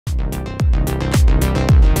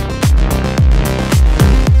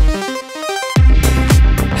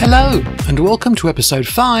Hello, and welcome to episode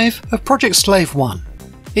 5 of Project Slave 1.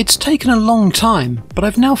 It's taken a long time, but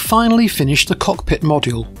I've now finally finished the cockpit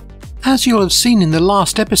module. As you'll have seen in the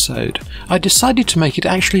last episode, I decided to make it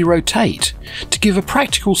actually rotate, to give a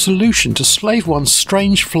practical solution to Slave 1's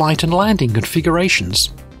strange flight and landing configurations.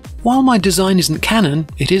 While my design isn't canon,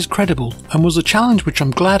 it is credible, and was a challenge which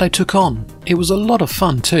I'm glad I took on. It was a lot of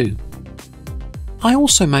fun too. I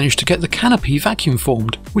also managed to get the canopy vacuum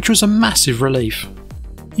formed, which was a massive relief.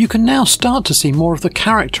 You can now start to see more of the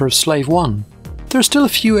character of Slave 1. There are still a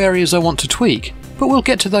few areas I want to tweak, but we'll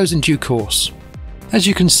get to those in due course. As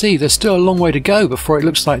you can see, there's still a long way to go before it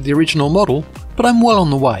looks like the original model, but I'm well on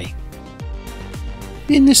the way.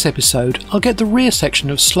 In this episode, I'll get the rear section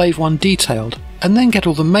of Slave 1 detailed, and then get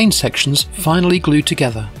all the main sections finally glued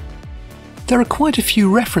together. There are quite a few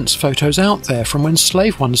reference photos out there from when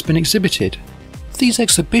Slave 1 has been exhibited. These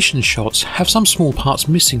exhibition shots have some small parts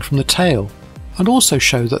missing from the tail, and also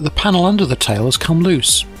show that the panel under the tail has come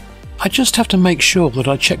loose. I just have to make sure that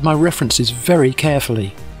I check my references very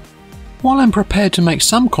carefully. While I'm prepared to make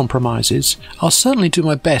some compromises, I'll certainly do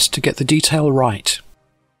my best to get the detail right.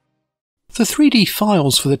 The 3D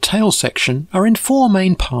files for the tail section are in 4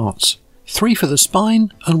 main parts, 3 for the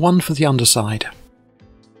spine and 1 for the underside.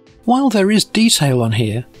 While there is detail on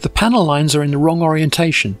here, the panel lines are in the wrong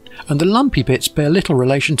orientation, and the lumpy bits bear little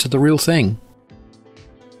relation to the real thing.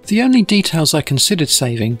 The only details I considered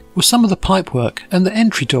saving were some of the pipework and the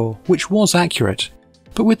entry door, which was accurate,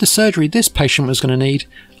 but with the surgery this patient was going to need,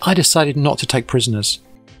 I decided not to take prisoners.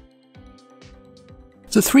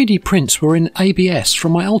 The 3D prints were in ABS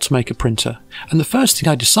from my Ultimaker printer, and the first thing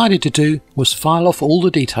I decided to do was file off all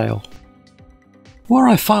the detail. Where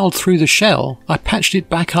I filed through the shell, I patched it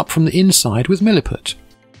back up from the inside with Milliput.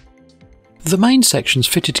 The main sections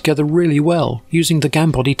fitted together really well using the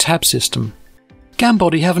Gambody tab system.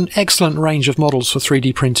 Gambody have an excellent range of models for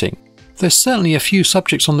 3D printing. There's certainly a few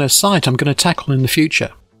subjects on their site I'm going to tackle in the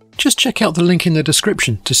future. Just check out the link in the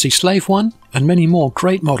description to see Slave 1 and many more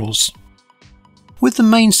great models. With the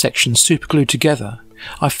main section superglued together,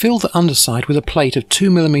 I filled the underside with a plate of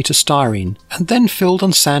 2mm styrene and then filled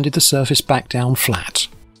and sanded the surface back down flat.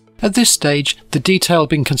 At this stage, the detail had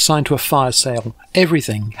been consigned to a fire sale.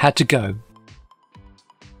 Everything had to go.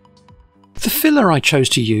 The filler I chose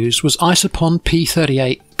to use was Isopon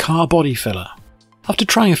P38 car body filler. After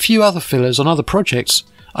trying a few other fillers on other projects,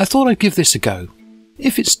 I thought I'd give this a go.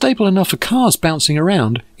 If it's stable enough for cars bouncing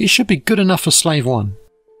around, it should be good enough for Slave 1.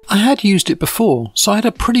 I had used it before, so I had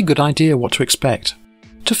a pretty good idea what to expect.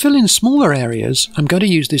 To fill in smaller areas, I'm going to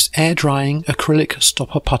use this air drying acrylic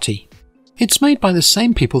stopper putty. It's made by the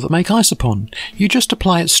same people that make Isopon. You just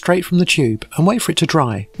apply it straight from the tube and wait for it to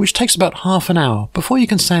dry, which takes about half an hour before you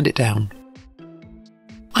can sand it down.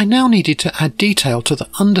 I now needed to add detail to the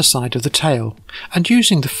underside of the tail, and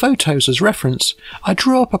using the photos as reference, I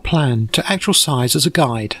drew up a plan to actual size as a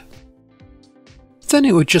guide. Then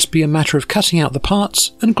it would just be a matter of cutting out the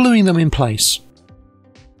parts and gluing them in place.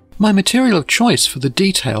 My material of choice for the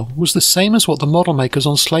detail was the same as what the model makers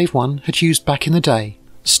on Slave 1 had used back in the day,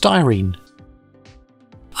 styrene.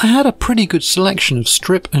 I had a pretty good selection of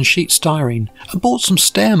strip and sheet styrene and bought some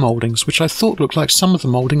stair mouldings which I thought looked like some of the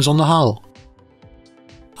mouldings on the hull.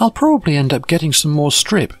 I'll probably end up getting some more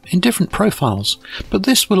strip in different profiles, but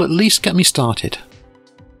this will at least get me started.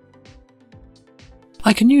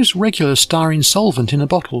 I can use regular styrene solvent in a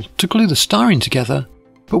bottle to glue the styrene together,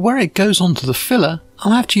 but where it goes onto the filler,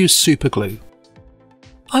 I'll have to use superglue.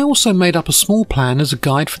 I also made up a small plan as a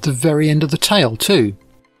guide for the very end of the tail too,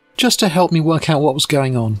 just to help me work out what was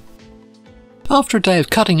going on. After a day of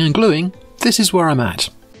cutting and gluing, this is where I'm at.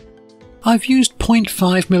 I've used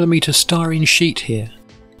 0.5mm styrene sheet here.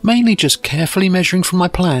 Mainly just carefully measuring from my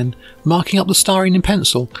plan, marking up the styrene in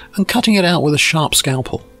pencil and cutting it out with a sharp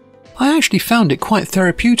scalpel. I actually found it quite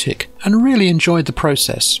therapeutic and really enjoyed the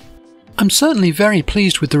process. I'm certainly very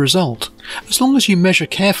pleased with the result. As long as you measure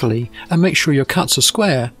carefully and make sure your cuts are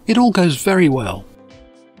square, it all goes very well.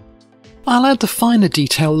 I'll add the finer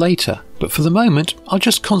detail later, but for the moment I'll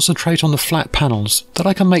just concentrate on the flat panels that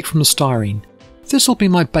I can make from the styrene. This will be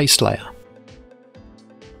my base layer.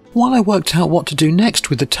 While I worked out what to do next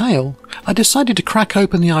with the tail, I decided to crack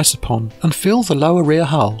open the Isopon and fill the lower rear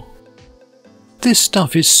hull. This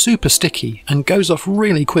stuff is super sticky and goes off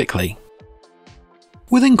really quickly.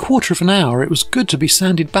 Within quarter of an hour it was good to be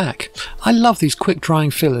sanded back. I love these quick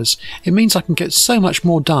drying fillers, it means I can get so much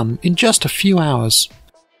more done in just a few hours.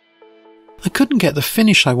 I couldn't get the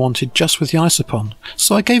finish I wanted just with the Isopon,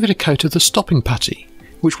 so I gave it a coat of the stopping putty,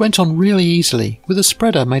 which went on really easily with a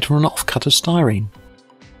spreader made from an offcut of styrene.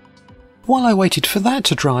 While I waited for that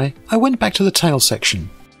to dry, I went back to the tail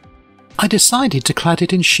section. I decided to clad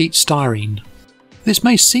it in sheet styrene. This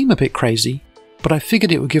may seem a bit crazy, but I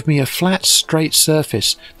figured it would give me a flat, straight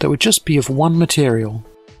surface that would just be of one material.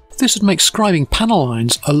 This would make scribing panel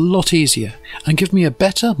lines a lot easier and give me a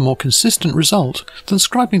better, more consistent result than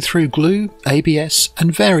scribing through glue, ABS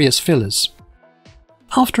and various fillers.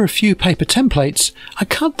 After a few paper templates, I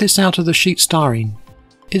cut this out of the sheet styrene.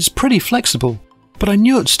 It's pretty flexible, but I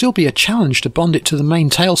knew it'd still be a challenge to bond it to the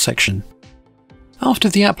main tail section. After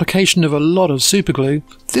the application of a lot of superglue,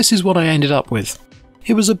 this is what I ended up with.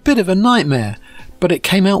 It was a bit of a nightmare, but it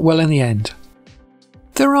came out well in the end.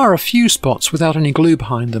 There are a few spots without any glue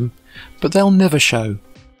behind them, but they'll never show.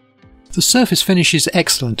 The surface finish is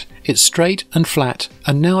excellent, it's straight and flat,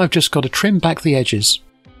 and now I've just got to trim back the edges.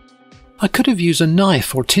 I could have used a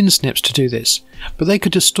knife or tin snips to do this, but they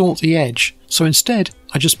could distort the edge, so instead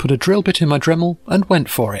I just put a drill bit in my Dremel and went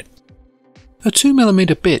for it. A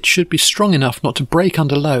 2mm bit should be strong enough not to break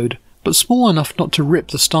under load, but small enough not to rip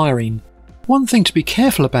the styrene. One thing to be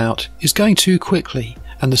careful about is going too quickly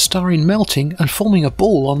and the styrene melting and forming a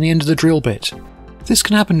ball on the end of the drill bit. This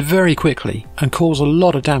can happen very quickly and cause a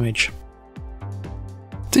lot of damage.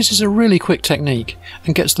 This is a really quick technique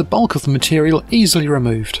and gets the bulk of the material easily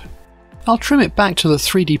removed. I'll trim it back to the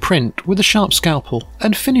 3D print with a sharp scalpel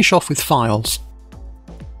and finish off with files.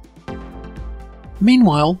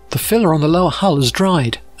 Meanwhile, the filler on the lower hull has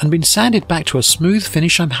dried and been sanded back to a smooth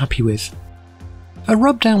finish I'm happy with. A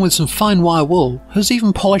rub down with some fine wire wool has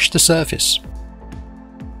even polished the surface.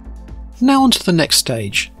 Now on to the next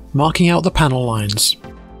stage, marking out the panel lines.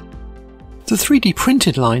 The 3D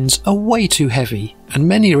printed lines are way too heavy and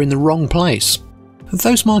many are in the wrong place.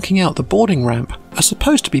 Those marking out the boarding ramp are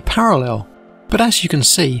supposed to be parallel, but as you can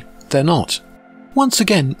see, they're not. Once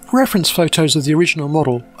again, reference photos of the original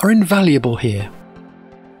model are invaluable here.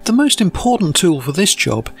 The most important tool for this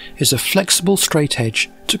job is a flexible straight edge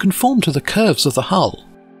to conform to the curves of the hull.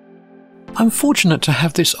 I'm fortunate to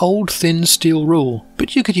have this old thin steel rule,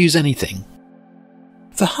 but you could use anything.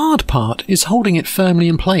 The hard part is holding it firmly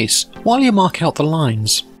in place while you mark out the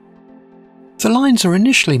lines. The lines are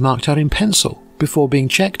initially marked out in pencil before being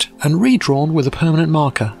checked and redrawn with a permanent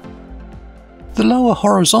marker. The lower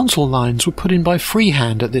horizontal lines were put in by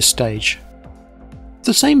freehand at this stage.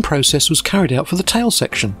 The same process was carried out for the tail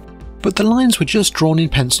section, but the lines were just drawn in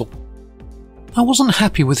pencil. I wasn't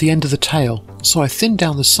happy with the end of the tail, so I thinned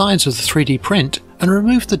down the sides of the 3D print and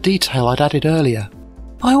removed the detail I'd added earlier.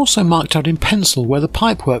 I also marked out in pencil where the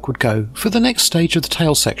pipework would go for the next stage of the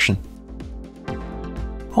tail section.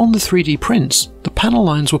 On the 3D prints, the panel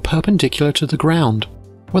lines were perpendicular to the ground,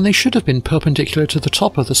 when they should have been perpendicular to the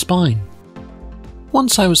top of the spine.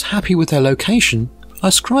 Once I was happy with their location, I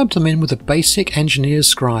scribed them in with a basic engineer's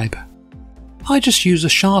scribe. I just use a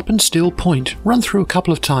sharpened steel point run through a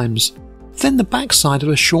couple of times, then the backside of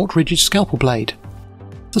a short rigid scalpel blade.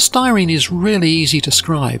 The styrene is really easy to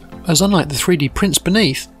scribe, as unlike the 3D prints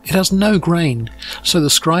beneath, it has no grain, so the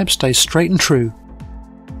scribe stays straight and true.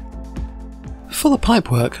 For the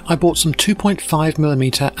pipework, I bought some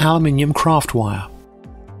 2.5mm aluminium craft wire.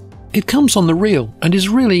 It comes on the reel and is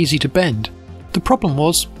really easy to bend. The problem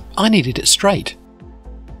was, I needed it straight.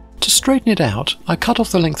 To straighten it out, I cut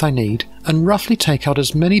off the length I need and roughly take out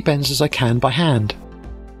as many bends as I can by hand.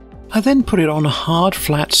 I then put it on a hard,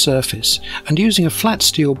 flat surface and using a flat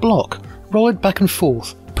steel block, roll it back and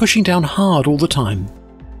forth, pushing down hard all the time.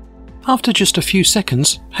 After just a few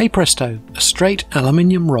seconds, hey presto, a straight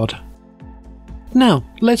aluminium rod. Now,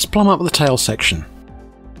 let's plumb up the tail section.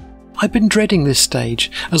 I'd been dreading this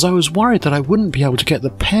stage as I was worried that I wouldn't be able to get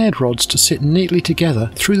the paired rods to sit neatly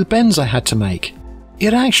together through the bends I had to make.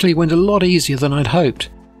 It actually went a lot easier than I'd hoped.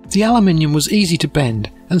 The aluminium was easy to bend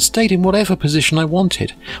and stayed in whatever position I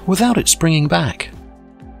wanted, without it springing back.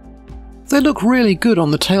 They look really good on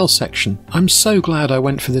the tail section. I'm so glad I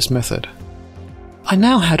went for this method. I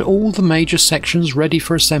now had all the major sections ready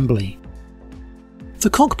for assembly. The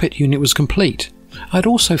cockpit unit was complete. I'd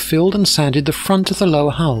also filled and sanded the front of the lower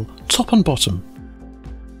hull, top and bottom.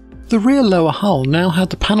 The rear lower hull now had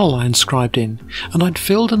the panel lines scribed in, and I'd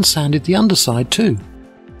filled and sanded the underside too.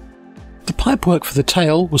 The pipework for the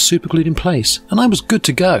tail was superglued in place, and I was good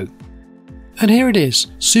to go. And here it is,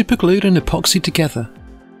 superglued and epoxied together.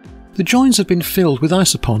 The joins have been filled with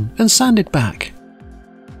isopon and sanded back.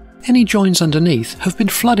 Any joins underneath have been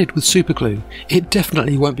flooded with superglue. It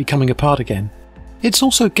definitely won't be coming apart again. It's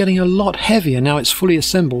also getting a lot heavier now it's fully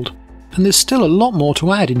assembled, and there's still a lot more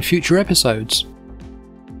to add in future episodes.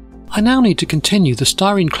 I now need to continue the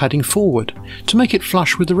styrene cladding forward to make it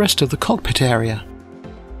flush with the rest of the cockpit area.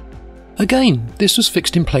 Again, this was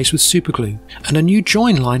fixed in place with superglue, and a new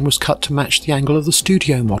join line was cut to match the angle of the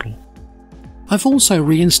studio model. I've also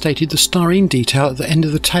reinstated the styrene detail at the end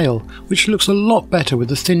of the tail, which looks a lot better with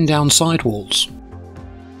the thinned down sidewalls.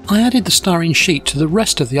 I added the styrene sheet to the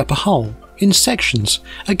rest of the upper hull, in sections,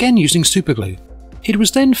 again using superglue. It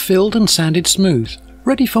was then filled and sanded smooth,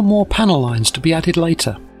 ready for more panel lines to be added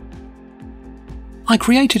later. I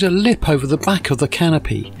created a lip over the back of the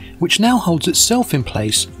canopy, which now holds itself in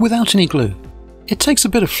place without any glue. It takes a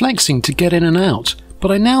bit of flexing to get in and out, but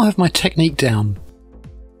I now have my technique down.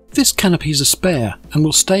 This canopy is a spare and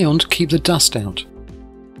will stay on to keep the dust out.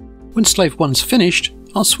 When Slave 1's finished,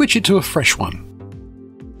 I'll switch it to a fresh one.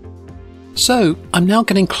 So, I'm now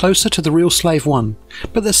getting closer to the real Slave 1,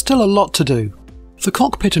 but there's still a lot to do. The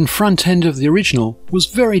cockpit and front end of the original was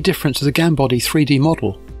very different to the Gambody 3D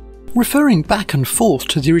model. Referring back and forth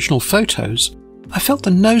to the original photos, I felt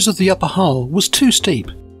the nose of the upper hull was too steep,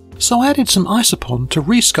 so I added some Isopon to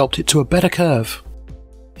resculpt it to a better curve.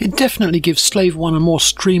 It definitely gives Slave 1 a more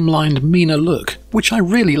streamlined, meaner look, which I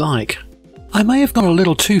really like. I may have gone a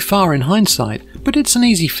little too far in hindsight, but it's an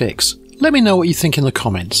easy fix. Let me know what you think in the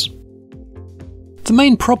comments. The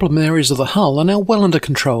main problem areas of the hull are now well under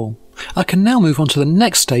control. I can now move on to the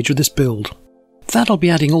next stage of this build. That'll be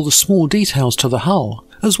adding all the small details to the hull,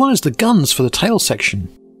 as well as the guns for the tail section.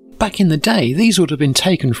 Back in the day, these would have been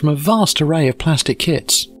taken from a vast array of plastic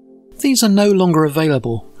kits. These are no longer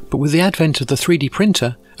available, but with the advent of the 3D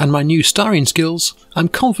printer and my new styrene skills, I'm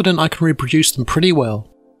confident I can reproduce them pretty well.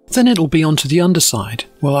 Then it'll be on to the underside,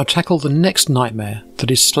 where I'll tackle the next nightmare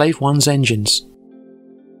that is Slave 1's engines.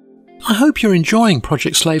 I hope you're enjoying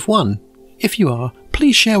Project Slave 1. If you are,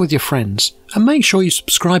 please share with your friends, and make sure you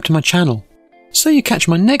subscribe to my channel. So you catch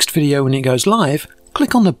my next video when it goes live,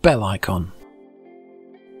 click on the bell icon.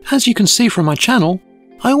 As you can see from my channel,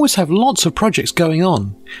 I always have lots of projects going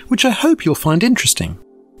on, which I hope you'll find interesting.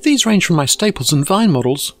 These range from my Staples and Vine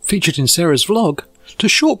models, featured in Sarah's vlog, to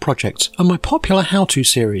short projects and my popular how-to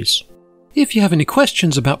series. If you have any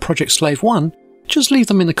questions about Project Slave 1, just leave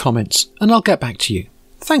them in the comments and I'll get back to you.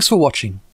 Thanks for watching.